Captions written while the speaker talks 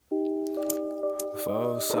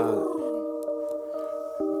4 solid.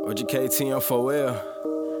 OGK TM4L.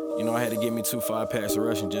 You know I had to get me 2 5-packs of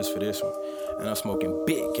Russian just for this one. And I'm smoking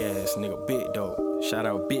big ass, nigga, big dope. Shout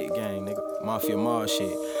out Big Gang, nigga. Mafia Mall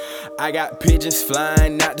shit. I got pigeons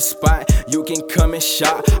flying out the spot. You can come and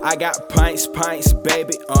shop. I got pints,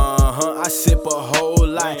 baby. I sip a whole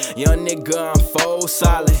lot. Young nigga, I'm 4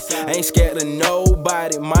 solid. Ain't scared of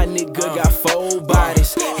nobody. My nigga got 4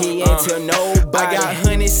 bodies. He ain't tell nobody. I got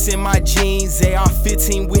hundreds in my jeans.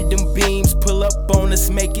 AR-15 with them beams. Pull up on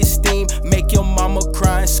us, make it steam. Make your mama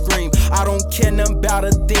cry and scream. I don't care nothing about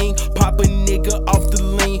a thing. Pop a nigga off the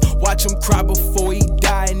lean. Watch him cry before he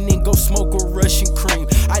die and then go smoke a Russian cream.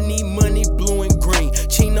 I need money blue and green.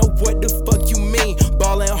 Chino, what the fuck you mean?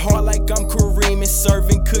 Ballin' hard like I'm Kareem and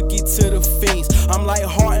serving cookie to the fiends. I'm like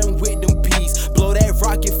Harden with them peas. Blow that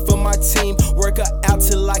rocket for my team. Work her out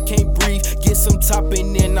till I can't breathe. Get some top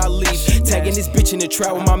and then I leave. Tagging this bitch in the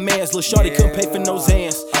trap with my mans. Lil' shorty couldn't pay for no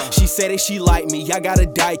Zans. She said that she like me. I got a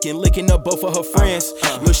dyke and licking up both of her friends.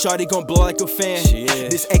 Lil' shorty gon' blow like a fan.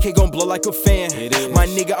 This AK gon' blow like a fan. My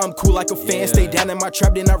nigga, I'm cool like a fan. Stay down in my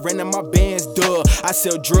trap, then I ran in my bands. Duh, I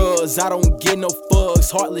sell drugs. I don't get no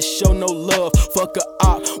fucks. Heartless, show no love. Fuck a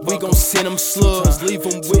op, we gon' send them slugs. Leave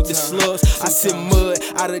them with the slugs. I sip mud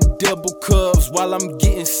out of double cups while I'm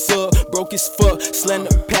getting sucked. Broke as fuck, slam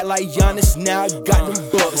the pat like Giannis. Now I got them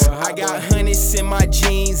bucks. I got hundreds in my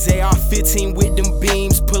jeans. AR-15 with them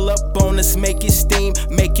beams. Pull up on us, make it steam.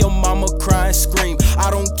 Make your mama cry and scream. I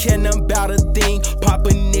don't care nothing about a thing. Pop a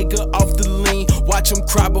nigga off the lean. Watch him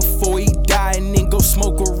cry before he die and then go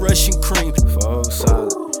smoke a Russian cream. 4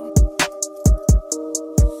 solid.